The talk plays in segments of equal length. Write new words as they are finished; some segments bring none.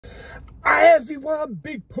Hi everyone,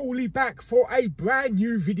 Big Pauly back for a brand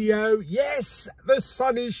new video. Yes, the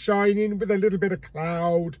sun is shining with a little bit of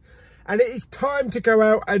cloud and it is time to go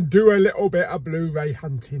out and do a little bit of Blu-ray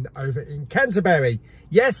hunting over in Canterbury.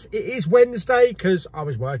 Yes, it is Wednesday because I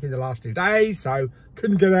was working the last 2 days, so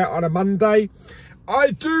couldn't get out on a Monday.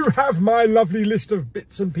 I do have my lovely list of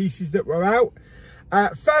bits and pieces that were out.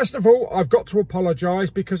 First of all, I've got to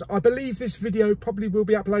apologise because I believe this video probably will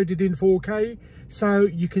be uploaded in 4K, so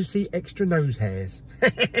you can see extra nose hairs.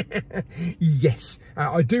 Yes,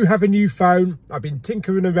 I do have a new phone. I've been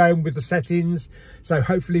tinkering around with the settings, so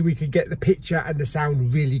hopefully we can get the picture and the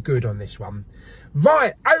sound really good on this one.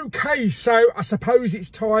 Right, okay, so I suppose it's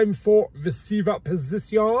time for receiver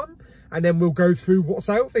position, and then we'll go through what's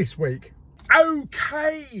out this week.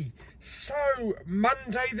 Okay, so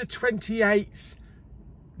Monday the 28th.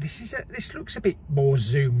 This looks a bit more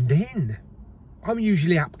zoomed in. I'm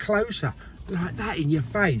usually up closer, like that in your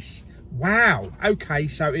face. Wow. Okay,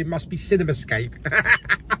 so it must be CinemaScape.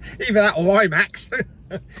 Either that or IMAX.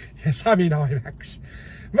 Yes, I'm in IMAX.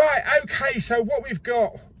 Right, okay, so what we've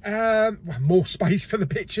got, well, more space for the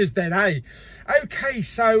pictures then, eh? Okay,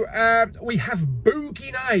 so we have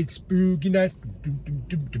Boogie Nights. Boogie Nights.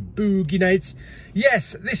 Boogie Nights.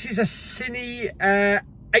 Yes, this is a cine...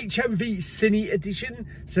 HMV Cine edition,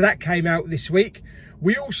 so that came out this week.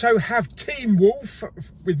 We also have Teen Wolf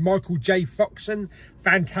with Michael J. Foxon,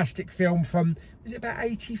 fantastic film from, was it about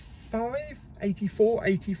 85, 84,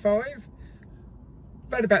 85,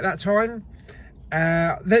 right about that time.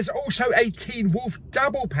 There's also a Teen Wolf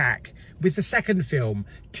double pack with the second film,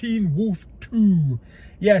 Teen Wolf 2.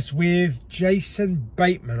 Yes, with Jason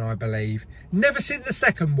Bateman, I believe. Never seen the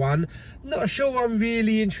second one. Not sure I'm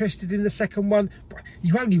really interested in the second one. But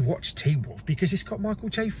you only watch Teen Wolf because it's got Michael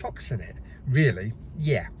J. Fox in it. Really?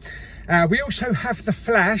 Yeah. We also have The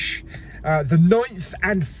Flash, the 9th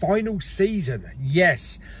and final season.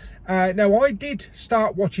 Yes. Now, I did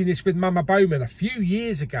start watching this with Mama Bowman a few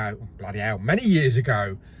years ago. Oh, bloody hell, many years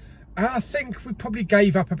ago. I think we probably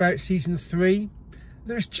gave up about season 3.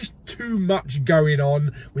 There's just too much going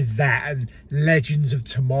on with that and Legends of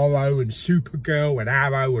Tomorrow and Supergirl and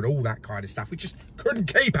Arrow and all that kind of stuff. We just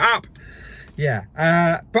couldn't keep up. Yeah,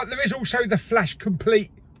 but there is also The Flash Complete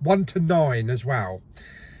 1 to 9 as well.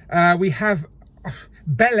 We have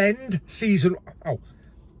Bel End season... Oh,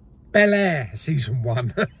 Bel Air season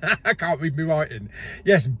 1. I can't read me writing.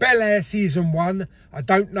 Yes, Bel Air season 1. I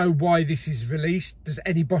don't know why this is released. Does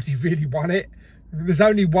anybody really want it? There's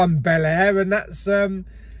only one Bel Air, and that's the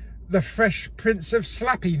Fresh Prince of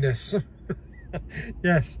Slappiness.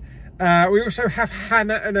 Yes. We also have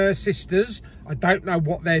Hannah and her sisters. I don't know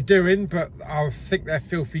what they're doing, but I think they're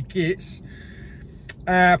filthy kids.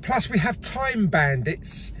 Plus we have Time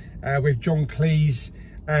Bandits with John Cleese.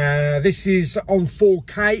 This is on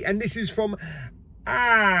 4K, and this is from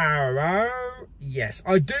Arrow. Yes,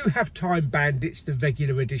 I do have Time Bandits, the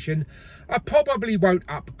regular edition. I probably won't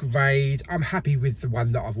upgrade. I'm happy with the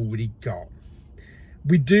one that I've already got.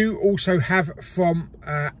 We do also have from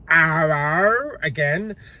Arrow,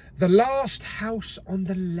 again, The Last House on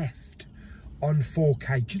the Left on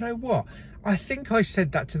 4K. Do you know what? I think I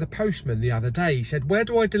said that to the postman the other day. He said, where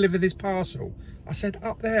do I deliver this parcel? I said,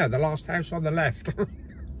 up there, The Last House on the Left.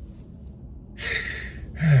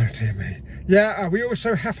 Oh, dear me. Yeah, we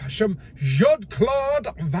also have some Jean-Claude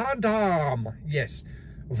Van Damme. Yes,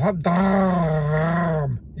 Van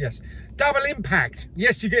Damme. Yes, Double Impact.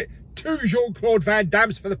 Yes, you get 2 Jean-Claude Van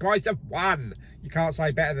Dammes for the price of 1. You can't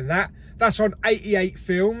say better than that. That's on 88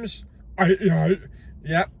 films. 88.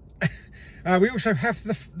 Yep. We also have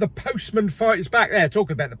the Postman Fights Back. There,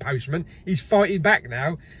 talking about the Postman. He's fighting back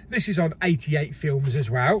now. This is on 88 films as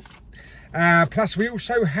well. Plus, we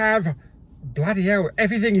also have... Bloody hell,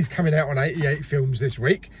 everything is coming out on 88 films this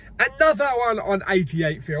week. Another one on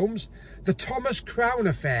 88 films, The Thomas Crown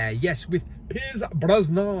Affair, yes, with Pierce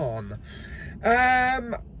Brosnan.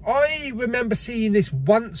 I remember seeing this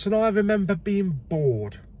once and I remember being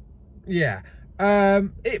bored. Yeah,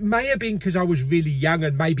 it may have been because I was really young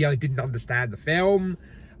and maybe I didn't understand the film.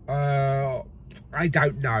 I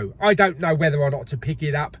don't know. I don't know whether or not to pick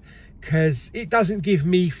it up, because it doesn't give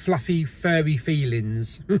me fluffy, furry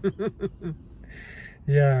feelings.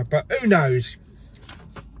 Yeah, but who knows?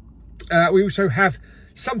 We also have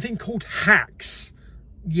something called Hacks.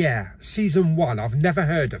 Yeah, season 1. I've never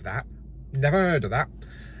heard of that. Never heard of that.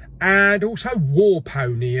 And also War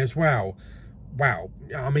Pony as well. Well,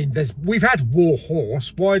 I mean, we've had War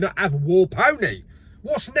Horse. Why not have War Pony?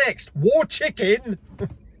 What's next? War Chicken?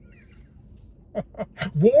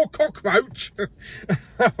 War Cockroach?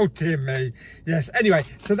 Oh dear me. Yes, anyway,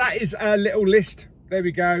 so that is a little list, there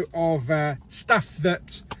we go, of stuff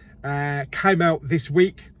that Came out this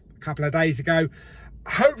week, a couple of days ago.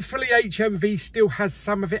 Hopefully HMV still has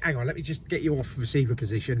some of it. Hang on, let me just get you off receiver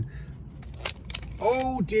position.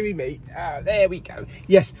 Oh, dearie me. There we go.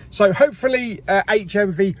 Yes, so hopefully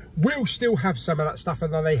HMV will still have some of that stuff,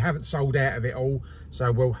 and they haven't sold out of it all.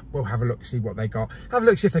 So we'll have a look, see what they got. Have a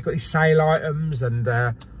look, see if they've got any sale items and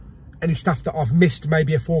any stuff that I've missed,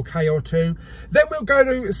 maybe a 4K or two. Then we'll go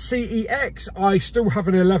to CEX. I still have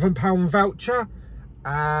an £11 voucher.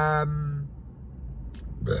 Pardon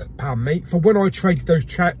me, for when I traded those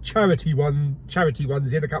charity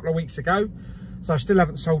ones in a couple of weeks ago. So I still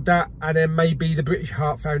haven't sold that. And then maybe the British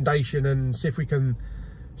Heart Foundation, and see if we can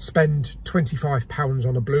spend £25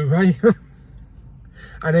 on a Blu-ray.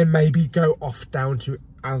 And then maybe go off down to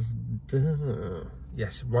Asda.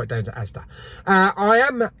 Yes, right down to Asda. I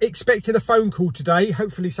am expecting a phone call today,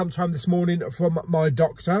 hopefully sometime this morning, from my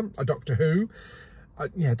doctor, a Doctor Who.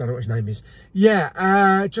 Yeah, I don't know what his name is.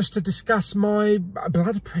 Yeah, just to discuss my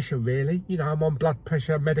blood pressure, really. You know, I'm on blood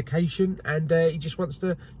pressure medication, and he just wants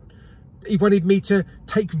to... He wanted me to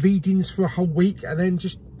take readings for a whole week and then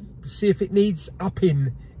just see if it needs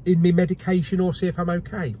upping in my medication, or see if I'm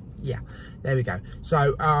okay. Yeah, there we go.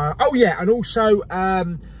 So, oh yeah, and also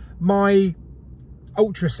my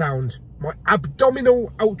ultrasound, my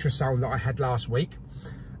abdominal ultrasound that I had last week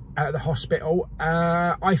at the hospital.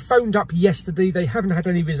 I phoned up yesterday. They haven't had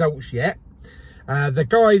any results yet. The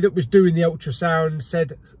guy that was doing the ultrasound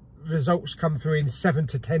said results come through in 7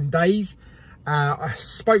 to 10 days. I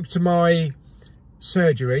spoke to my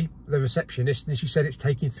surgery, the receptionist, and she said it's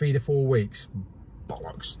taking 3 to 4 weeks.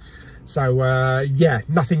 Bollocks. So, yeah,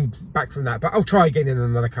 nothing back from that. But I'll try again in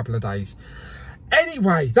another couple of days.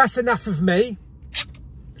 Anyway, that's enough of me.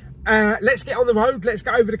 Let's get on the road. Let's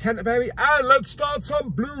go over to Canterbury. And let's start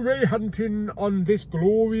some Blu-ray hunting on this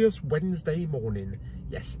glorious Wednesday morning.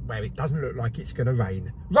 Yes, where it doesn't look like it's going to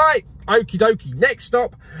rain. Right, okie dokie. Next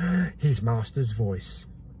stop, his master's voice.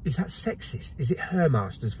 Is that sexist? Is it her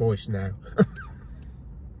master's voice now?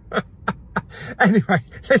 Anyway,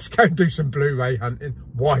 let's go and do some Blu-ray hunting.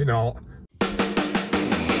 Why not?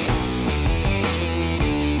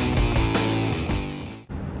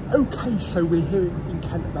 Okay, so we're here in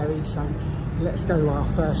Canterbury, so let's go to our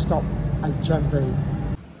first stop, HMV.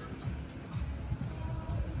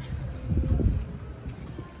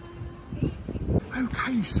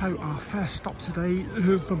 Okay, so our first stop today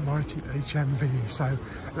is the mighty HMV, so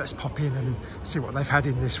let's pop in and see what they've had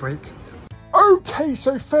in this week. Okay,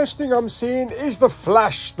 so first thing I'm seeing is The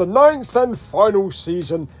Flash, the 9th and final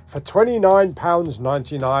season for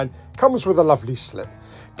 £29.99. Comes with a lovely slip.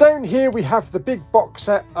 Down here we have the big box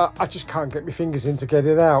set. I just can't get my fingers in to get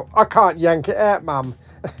it out. I can't yank it out, mum.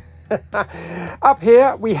 Up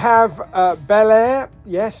here we have Bel Air.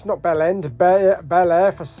 Yes, not Bell End, Bel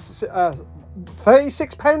Air for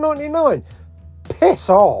 £36.99. Piss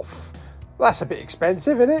off. That's a bit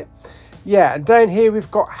expensive, isn't it? Yeah, and down here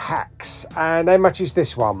we've got Hacks. And how much is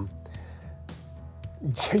this one?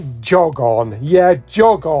 Jog on. Yeah,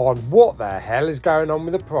 jog on. What the hell is going on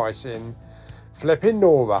with the pricing? Flipping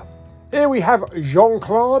Nora. Here we have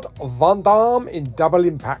Jean-Claude Van Damme in Double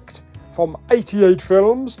Impact from 88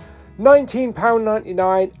 Films.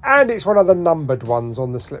 £19.99, and it's one of the numbered ones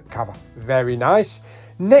on the slipcover. Very nice.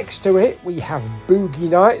 Next to it we have Boogie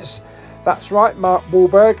Nights. That's right, Mark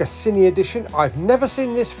Wahlberg, a cine edition. I've never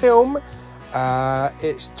seen this film.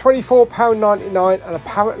 It's £24.99, and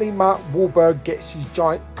apparently Mark Wahlberg gets his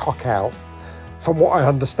giant cock out, from what I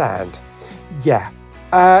understand. Yeah.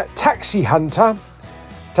 Taxi Hunter.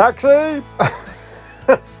 Taxi!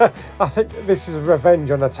 I think this is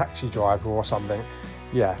revenge on a taxi driver or something.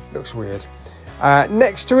 Yeah, looks weird.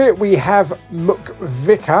 Next to it we have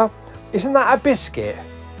McVicker. Isn't that a biscuit?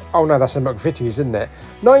 Oh no, that's a McVitie's, isn't it?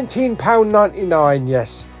 £19.99,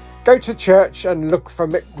 yes. Go to church and look for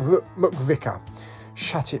McVicker.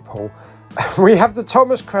 Shut it, Paul. We have the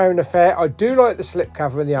Thomas Crown Affair. I do like the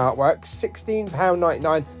slipcover and the artwork.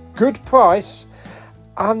 £16.99. Good price.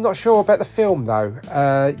 I'm not sure about the film though.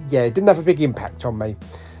 Yeah, it didn't have a big impact on me.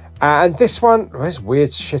 And this one, oh, there's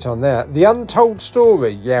weird shit on there. The Untold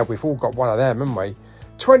Story. Yeah, we've all got one of them, haven't we?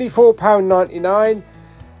 £24.99.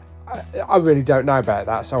 I really don't know about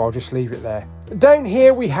that, so I'll just leave it there. Down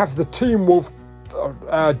here we have the Teen Wolf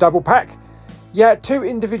double pack. Yeah, 2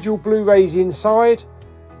 individual Blu-rays inside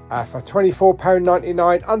for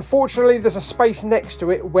 £24.99. Unfortunately, there's a space next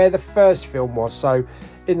to it where the first film was, so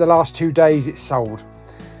in the last 2 days it's sold.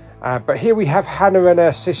 But here we have Hannah and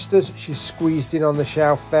Her Sisters. She's squeezed in on the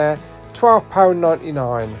shelf there.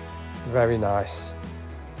 £12.99. Very nice.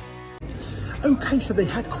 Okay, so they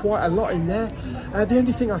had quite a lot in there. The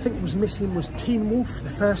only thing I think was missing was Teen Wolf, the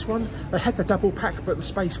first one. They had the double pack, but the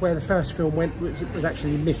space where the first film went was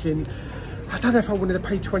actually missing. I don't know if I wanted to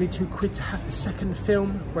pay 22 quid to have the second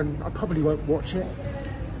film, when I probably won't watch it.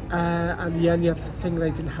 And the only other thing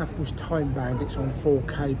they didn't have was Time Bandits on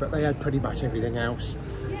 4K, but they had pretty much everything else.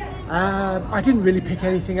 I didn't really pick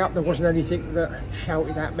anything up. There wasn't anything that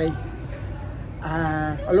shouted at me.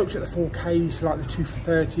 I looked at the 4Ks, like the 2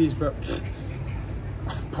 for 30s, but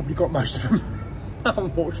I've probably got most of them,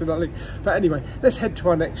 unfortunately. But anyway, let's head to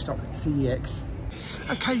our next stop, CEX.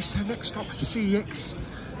 Okay, so next stop, CEX.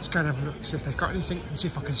 Let's go and have a look, see if they've got anything, and see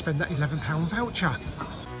if I can spend that £11 voucher.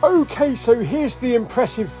 Okay, so here's the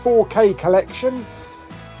impressive 4K collection.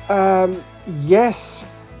 Yes,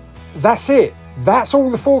 that's it. That's all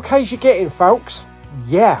the 4Ks you're getting, folks.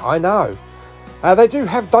 Yeah, I know. They do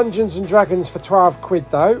have Dungeons and Dragons for 12 quid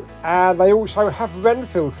though, and they also have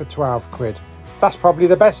Renfield for 12 quid. That's probably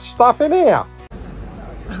the best stuff in here.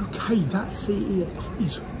 Okay, that CEX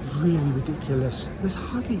is really ridiculous. There's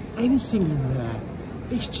hardly anything in there.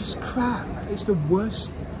 It's just crap. It's the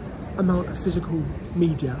worst amount of physical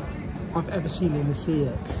media I've ever seen in the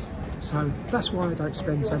CEX. So that's why I don't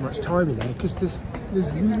spend so much time in there, because there's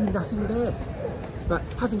really nothing there. But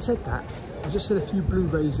having said that, I just said a few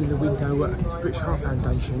Blu-rays in the window at British Heart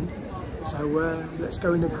Foundation. So let's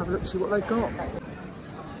go in and have a look and see what they've got.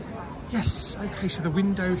 Yes, okay, so the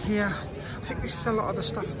window here. I think this is a lot of the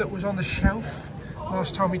stuff that was on the shelf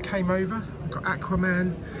last time we came over. We've got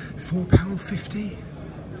Aquaman, £4.50.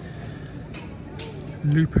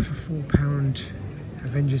 Looper for £4,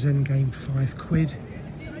 Avengers Endgame 5 quid.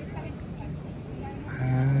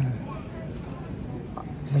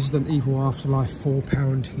 Resident Evil Afterlife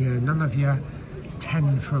 £4. Yeah, none of your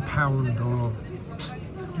 10 for £1 or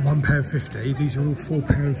 £1.50. These are all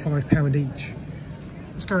 £4, £5 each.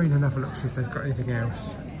 Let's go in and have a look, see if they've got anything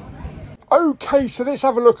else. Okay, so let's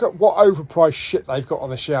have a look at what overpriced shit they've got on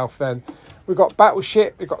the shelf then. We've got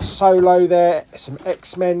Battleship, we've got Solo there, some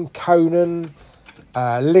X-Men, Conan,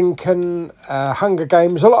 Lincoln, Hunger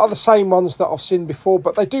Games, a lot of the same ones that I've seen before,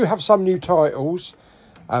 but they do have some new titles.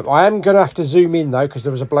 I am going to have to zoom in though, because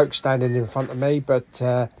there was a bloke standing in front of me, but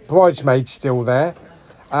Bridesmaid's still there.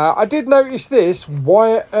 I did notice this,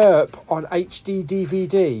 Wyatt Earp on HD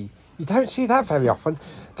DVD. You don't see that very often.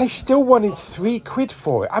 They still wanted 3 quid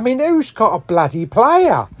for it. I mean, who's got a bloody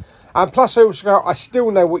player? And plus I also got I Still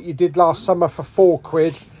Know What You Did Last Summer for 4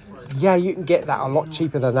 quid. Yeah, you can get that a lot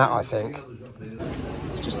cheaper than that, I think.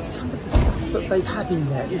 Just some of the stuff that they have in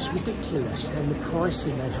there is ridiculous, and the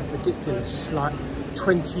pricing they have ridiculous. It's like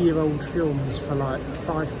 20-year-old films for like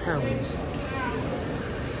 £5.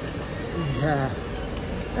 Yeah.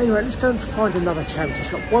 Anyway, let's go and find another charity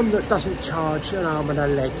shop, one that doesn't charge an arm and a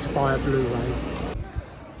leg to buy a Blu-ray.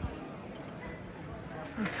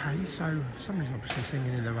 Okay, so somebody's obviously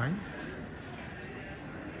singing in the rain.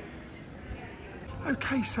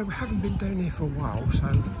 Okay, so we haven't been down here for a while, so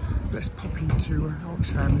let's pop into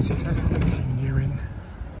Oxfam and see if they've had anything new in.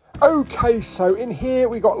 Okay, so in here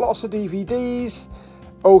we got lots of DVDs,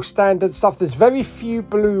 all standard stuff. There's very few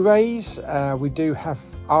Blu-rays. We do have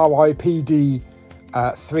RIPD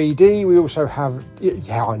 3D. We also have,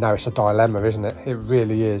 yeah, I know it's a dilemma, isn't it? It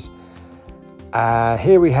really is.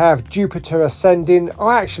 Here we have Jupiter Ascending.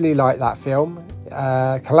 I actually like that film.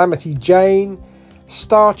 Calamity Jane,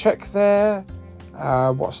 Star Trek there.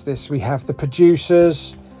 What's this? We have The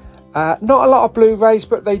Producers. Not a lot of Blu-rays,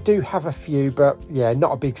 but they do have a few, but yeah,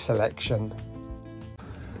 not a big selection.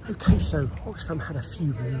 Okay, so Oxfam had a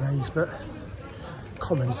few Blu-rays, but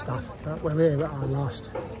common stuff. But we're here at our last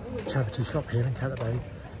charity shop here in Canterbury,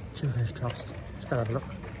 Children's Trust. Let's go have a look.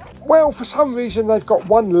 Well, for some reason they've got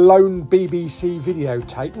one lone BBC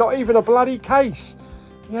videotape, not even a bloody case.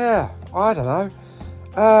 Yeah, I don't know.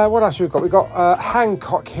 What else we've got? We've got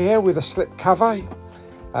Hancock here with a slip cover.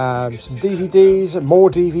 Some DVDs, more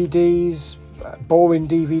DVDs, boring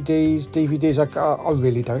DVDs, DVDs I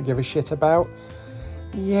really don't give a shit about.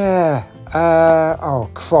 Yeah, oh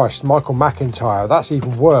Christ, Michael McIntyre, that's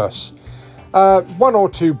even worse. 1 or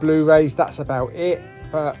 2 Blu-rays, that's about it,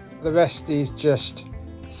 but the rest is just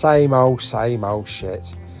same old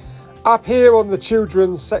shit. Up here on the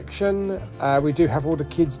children's section, we do have all the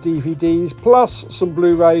kids' DVDs, plus some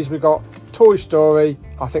Blu-rays. We got Toy Story,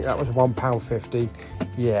 I think that was £1.50,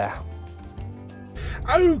 yeah.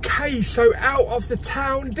 Okay, so out of the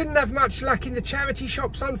town, didn't have much luck in the charity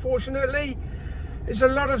shops, unfortunately. There's a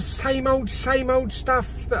lot of same old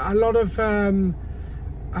stuff, that a lot of,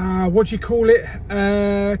 what do you call it,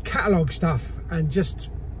 catalogue stuff, and just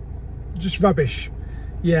rubbish.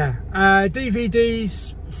 Yeah,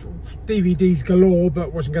 DVDs galore,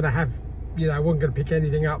 but wasn't going to have, you know, wasn't going to pick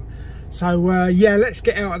anything up. So yeah, let's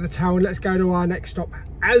get out of the town. Let's go to our next stop,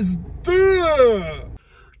 Asda.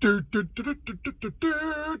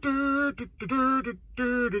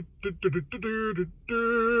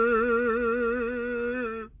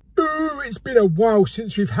 Ooh, it's been a while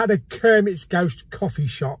since we've had a Kermit's Ghost coffee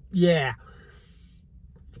shop. Yeah.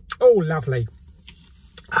 Oh, lovely.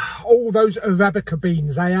 All those Arabica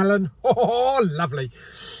beans, eh, Alan? Oh, lovely.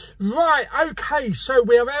 Right, okay, so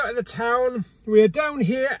we are out of the town. We are down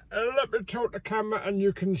here. Let me tilt the camera and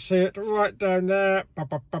you can see it right down there.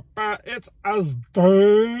 It's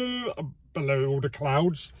Asda, below all the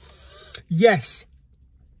clouds. Yes.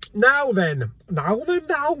 Now then.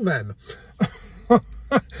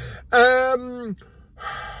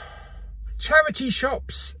 Charity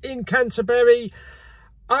shops in Canterbury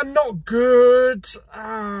are not good.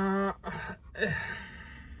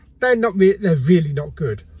 They're really not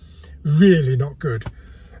good. Really not good.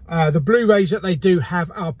 The Blu-rays that they do have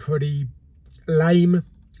are pretty lame,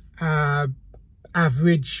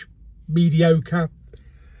 average, mediocre,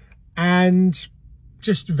 and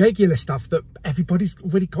just regular stuff that everybody's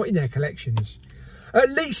really got in their collections. At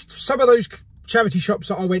least some of those charity shops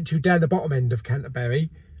that I went to down the bottom end of Canterbury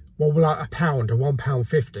were like £1 or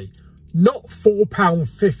 £1.50. Not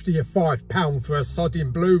 £4.50 or £5 for a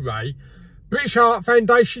sodding Blu-ray. British Art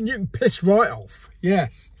Foundation, you can piss right off.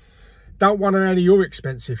 Yes. Don't want any of your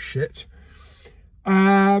expensive shit.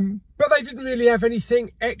 But they didn't really have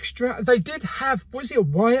anything extra. They did have, was it a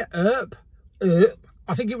Wyatt Earp?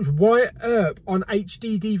 I think it was Wyatt Earp on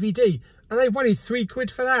HD DVD. And they wanted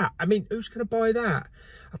 £3 for that. I mean, who's going to buy that?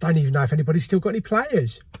 I don't even know if anybody's still got any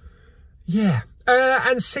players. Yeah.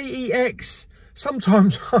 And CEX.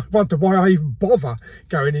 Sometimes I wonder why I even bother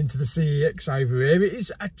going into the CEX over here. It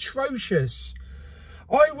is atrocious.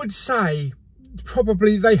 I would say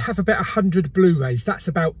probably they have about 100 Blu-rays. That's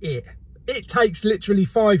about it. It takes literally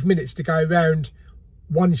 5 minutes to go around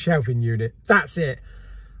one shelving unit. That's it.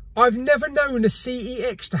 I've never known a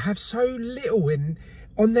CEX to have so little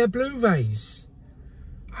on their Blu-rays.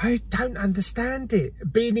 I don't understand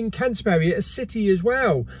it. Being in Canterbury, a city as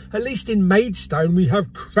well. At least in Maidstone, we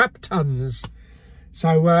have crap tons.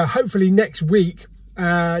 So hopefully next week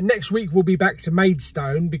we'll be back to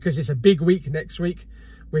Maidstone, because it's a big week next week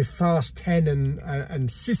with Fast 10 and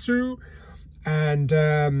Sisu and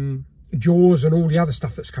Jaws and all the other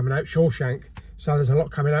stuff that's coming out, Shawshank. So there's a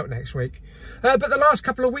lot coming out next week. But the last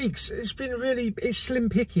couple of weeks, it's slim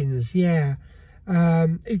pickings, yeah.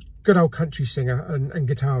 Good old country singer and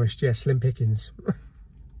guitarist, yeah, Slim Pickens.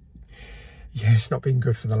 Yeah, it's not been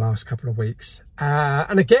good for the last couple of weeks.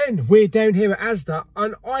 And again, we're down here at Asda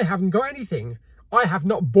and I haven't got anything. I have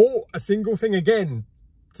not bought a single thing again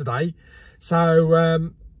today. So,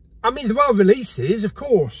 I mean, there are releases, of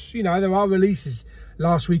course. You know, there are releases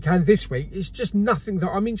last week and this week. It's just nothing that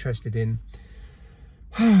I'm interested in.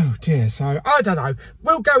 Oh dear, so I don't know.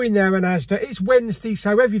 We'll go in there and Asda. It's Wednesday,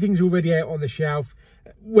 so everything's already out on the shelf.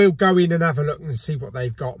 We'll go in and have a look and see what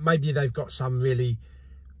they've got. Maybe they've got some really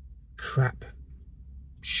crap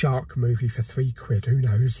shark movie for £3. Who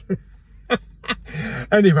knows?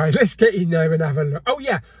 Anyway, let's get in there and have a look. Oh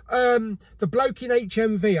yeah, the bloke in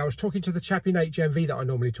HMV. I was talking to the chap in HMV that I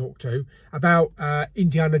normally talk to about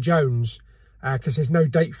Indiana Jones, because there's no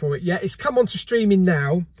date for it yet. It's come on to streaming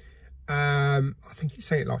now. I think he's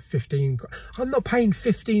saying like 15. I'm not paying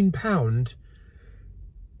 £15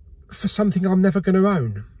 for something I'm never going to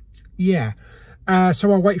own. Yeah.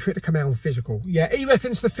 So I'll wait for it to come out on physical. Yeah, he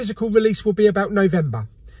reckons the physical release will be about November.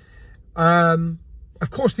 Of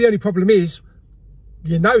course, the only problem is,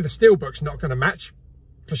 you know, the steelbook's not going to match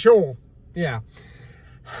for sure. Yeah.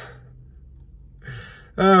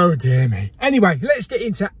 Oh dear me. Anyway, let's get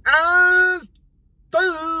into Asda.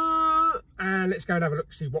 And let's go and have a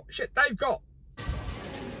look, see what shit they've got. Oh,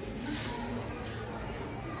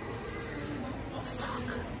 fuck.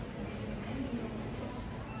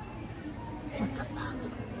 What the fuck?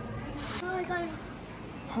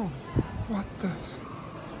 Oh, what the...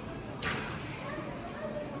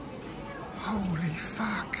 Holy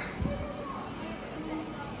fuck.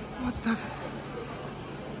 What the...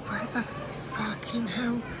 Where the fucking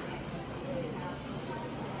hell...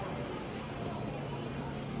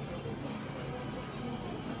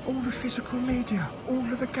 All the physical media, all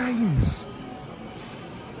of the games.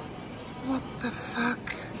 What the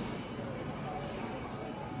fuck?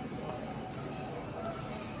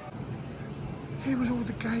 Here was all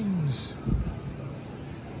the games.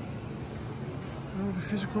 All the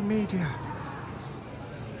physical media.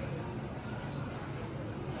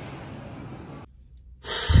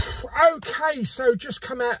 Okay, so just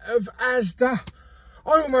come out of Asda.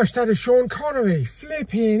 I almost had a Sean Connery.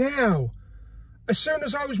 Flipping hell. as soon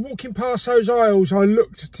as I was walking past those aisles, I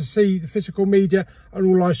looked to see the physical media, and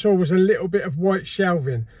all I saw was a little bit of white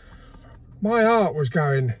shelving. My heart was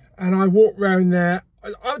going, and I walked round there.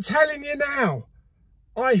 I'm telling you now,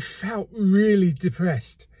 I felt really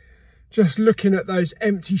depressed just looking at those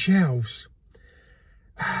empty shelves.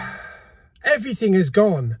 Everything is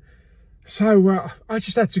gone. So I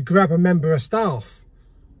just had to grab a member of staff.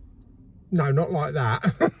 No, not like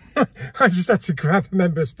that. I just had to grab a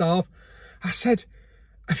member of staff. I said,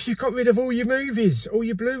 have you got rid of all your movies, all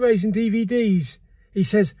your Blu-rays and DVDs? He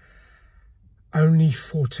says, only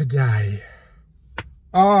for today.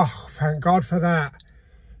 Oh, thank God for that.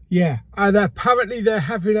 Yeah, and apparently they're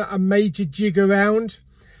having a major jig around.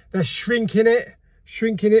 They're shrinking it,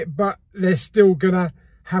 but they're still gonna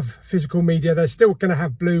have physical media. They're still gonna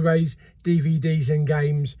have Blu-rays, DVDs and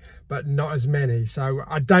games, but not as many. So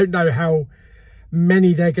I don't know how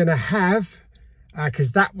many they're gonna have,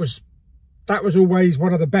 because that was always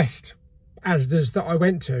one of the best Asda's that I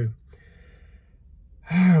went to.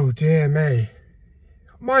 Oh dear me.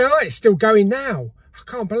 My eye's still going now. I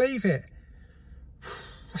can't believe it.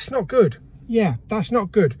 That's not good. Yeah, that's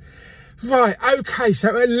not good. Right, okay,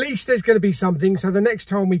 so at least there's going to be something. So the next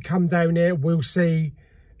time we come down here, we'll see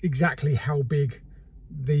exactly how big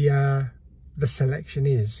the selection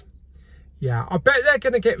is. Yeah, I bet they're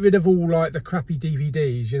going to get rid of all like the crappy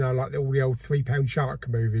DVDs, you know, like all the old £3 shark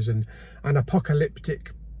movies and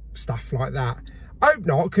apocalyptic stuff like that. I hope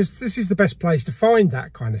not, because this is the best place to find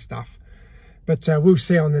that kind of stuff. But we'll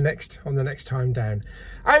see on the next time down.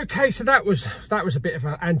 Okay, so that was a bit of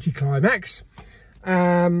an anticlimax.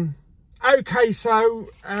 Okay, so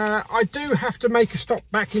I do have to make a stop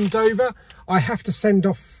back in Dover. I have to send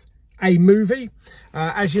off a movie.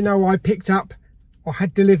 As you know, I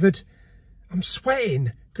had delivered. I'm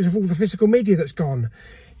sweating because of all the physical media that's gone.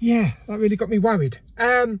 Yeah, that really got me worried.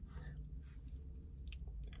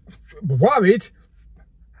 Worried?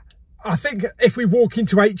 I think if we walk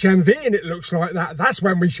into HMV and it looks like that, that's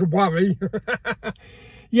when we should worry.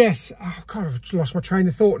 Yes. Oh, God, I've lost my train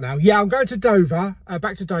of thought now. Yeah, I'm going to Dover,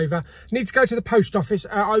 back to Dover. Need to go to the post office.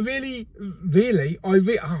 I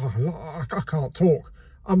can't talk.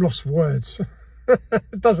 I'm lost for words.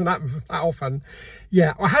 It doesn't happen that often.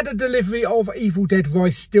 Yeah, I had a delivery of Evil Dead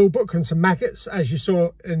Rise Steelbook and some maggots, as you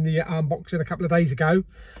saw in the unboxing a couple of days ago.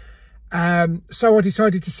 So I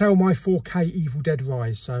decided to sell my 4K Evil Dead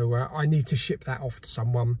Rise, so I need to ship that off to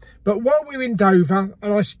someone. But while we're in Dover,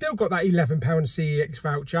 and I still got that £11 CEX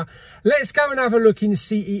voucher, let's go and have a look in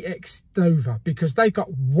CEX Dover, because they've got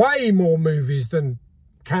way more movies than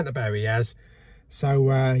Canterbury has.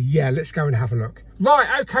 So yeah, let's go and have a look.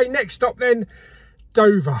 Right, okay, next stop then,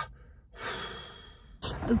 Dover.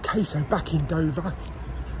 Okay, so back in Dover,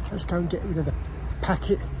 let's go and get rid of the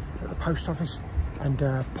packet at the post office and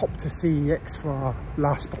pop to CEX for our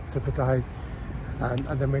last stop of the day,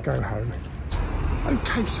 and then we go home.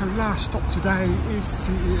 Okay, so last stop today is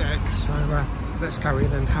CEX, so let's go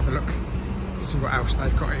in and have a look, see what else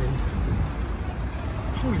they've got in.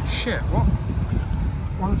 Holy shit, what?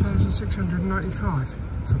 1,695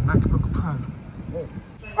 for MacBook Pro.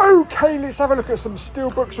 Okay, let's have a look at some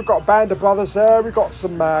steelbooks. We've got Band of Brothers there, we've got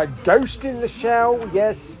some Ghost in the Shell,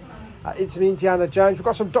 yes. It's some Indiana Jones. We've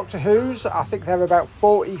got some Doctor Who's. I think they're about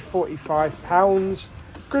 £45.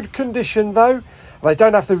 Good condition though. They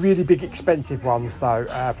don't have the really big expensive ones though.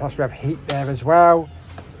 Plus we have Heat there as well.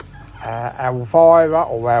 Elvira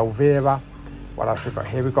or Elvira. What else we've got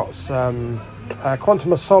here? We've got some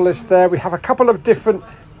Quantum of Solace there. We have a couple of different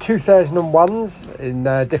 2001s in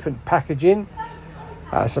different packaging.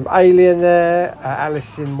 Some Alien there,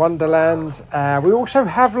 Alice in Wonderland. We also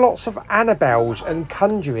have lots of Annabelles and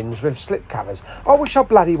Conjurings with slipcovers. I wish I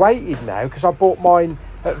bloody waited now, because I bought mine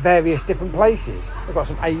at various different places. I've got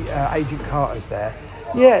some Agent Carters there.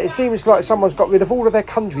 Yeah, it seems like someone's got rid of all of their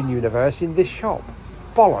Conjuring universe in this shop.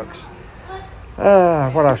 Bollocks.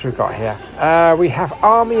 What else we've got here? We have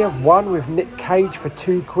Army of One with Nick Cage for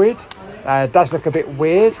 £2. It does look a bit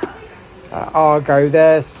weird. Argo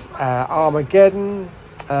there's Armageddon.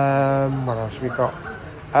 What else have we got?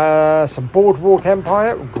 Some Boardwalk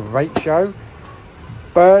Empire, great show.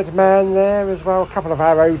 Birdman there as well, a couple of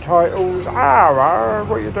Arrow titles. What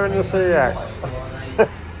are you doing in the CX?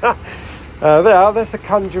 There's the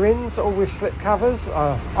Conjurings, all with slip covers.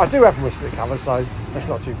 I do have them with slip covers, so that's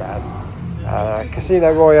not too bad.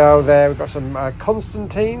 Casino Royale there, we've got some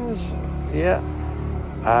Constantines, yeah.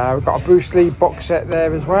 We've got a Bruce Lee box set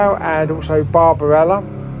there as well, and also Barbarella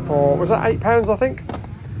for, was that £8 I think?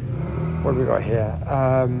 What have we got here?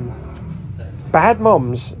 Bad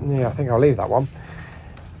Moms, yeah, I think I'll leave that one.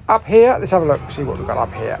 Up here, let's have a look, see what we've got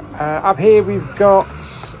up here. Up here we've got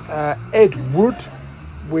Ed Wood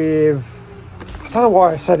with, I don't know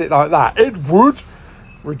why I said it like that, Ed Wood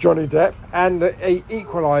with Johnny Depp, and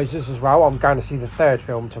Equalisers as well. I'm going to see the third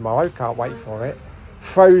film tomorrow, can't wait for it.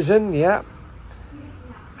 Frozen, yeah.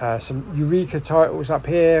 Some Eureka titles up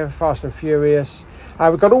here, Fast and Furious.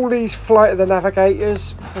 We've got all these Flight of the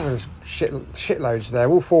Navigators. There's shitloads there,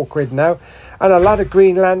 all £4 now. And a lot of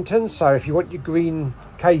Green Lanterns, so if you want your green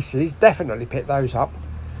cases, definitely pick those up.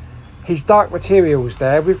 His Dark Materials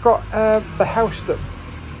there. We've got The House That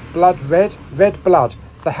Red Blood.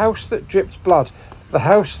 The House That Dripped Blood. The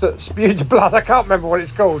House That Spewed Blood. I can't remember what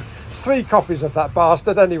it's called. There's 3 copies of that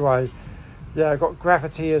bastard anyway. Yeah, I've got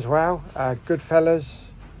Gravity as well. Goodfellas.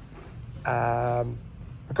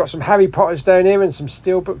 I've got some Harry Potters down here and some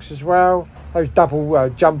steelbooks as well. Those double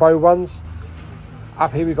jumbo ones.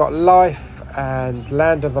 Up here we've got Life and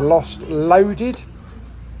Land of the Lost loaded.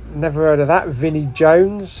 Never heard of that. Vinnie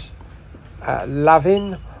Jones.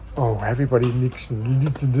 Lovin'. Oh, everybody needs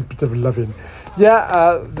a bit of loving.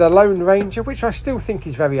 Yeah, The Lone Ranger, which I still think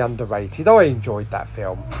is very underrated. I enjoyed that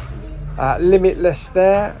film. Limitless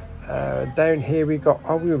there. Down here we've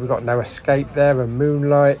got No Escape there and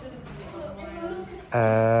Moonlight.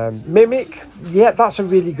 Mimic, yeah, that's a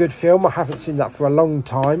really good film. I haven't seen that for a long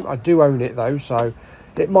time. I do own it though, so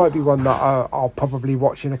it might be one that I'll probably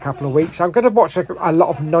watch in a couple of weeks. I'm going to watch a lot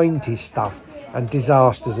of 90s stuff and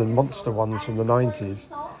disasters and monster ones from the 90s.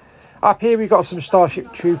 Up here we've got some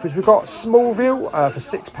Starship Troopers. We've got Smallville for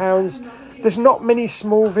 £6. There's not many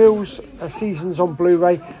Smallville's seasons on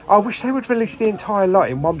Blu-ray. I wish they would release the entire lot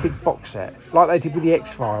in one big box set, like they did with the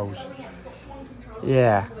X-Files.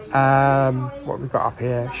 Yeah. What have we got up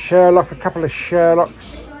here? Sherlock, a couple of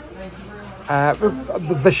Sherlocks.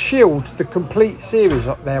 The Shield, the complete series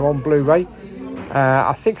up there on Blu-ray.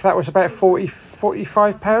 I think that was about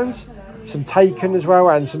 £45. Some Taken as well,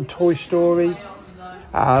 and some Toy Story.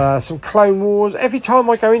 Some Clone Wars. Every time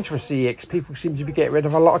I go into a CX, people seem to be getting rid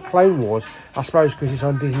of a lot of Clone Wars. I suppose because it's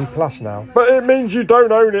on Disney Plus now. But it means you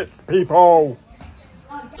don't own it, people.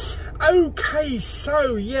 Okay,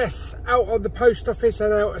 so yes, out on the post office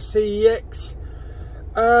and out at CEX.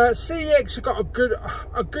 CEX have got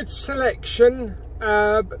a good selection,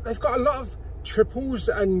 but they've got a lot of triples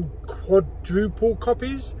and quadruple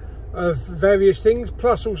copies of various things.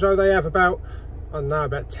 Plus, also they have about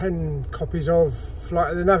 10 copies of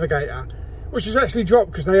Flight of the Navigator, which has actually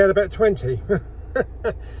dropped because they had about 20.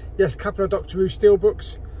 Yes, a couple of Doctor Who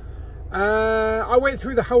steelbooks. I went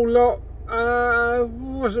through the whole lot.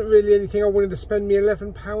 Wasn't really anything I wanted to spend me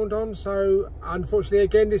 £11 on, so unfortunately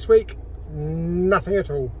again this week nothing at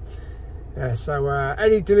all. So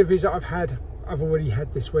any deliveries that I've had, I've already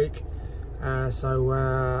had this week. So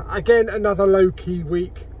again, another low-key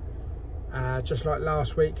week, just like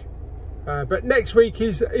last week. But next week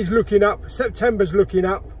is looking up. September's looking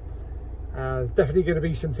up. Definitely going to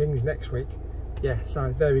be some things next week. Yeah,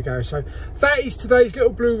 so there we go. So that is today's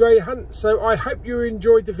little Blu-ray hunt. So I hope you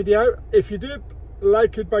enjoyed the video. If you did,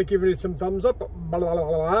 like it by giving it some thumbs up. Blah, blah, blah,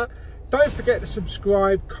 blah. Don't forget to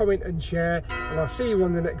subscribe, comment and share. And I'll see you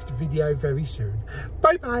on the next video very soon.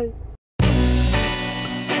 Bye bye.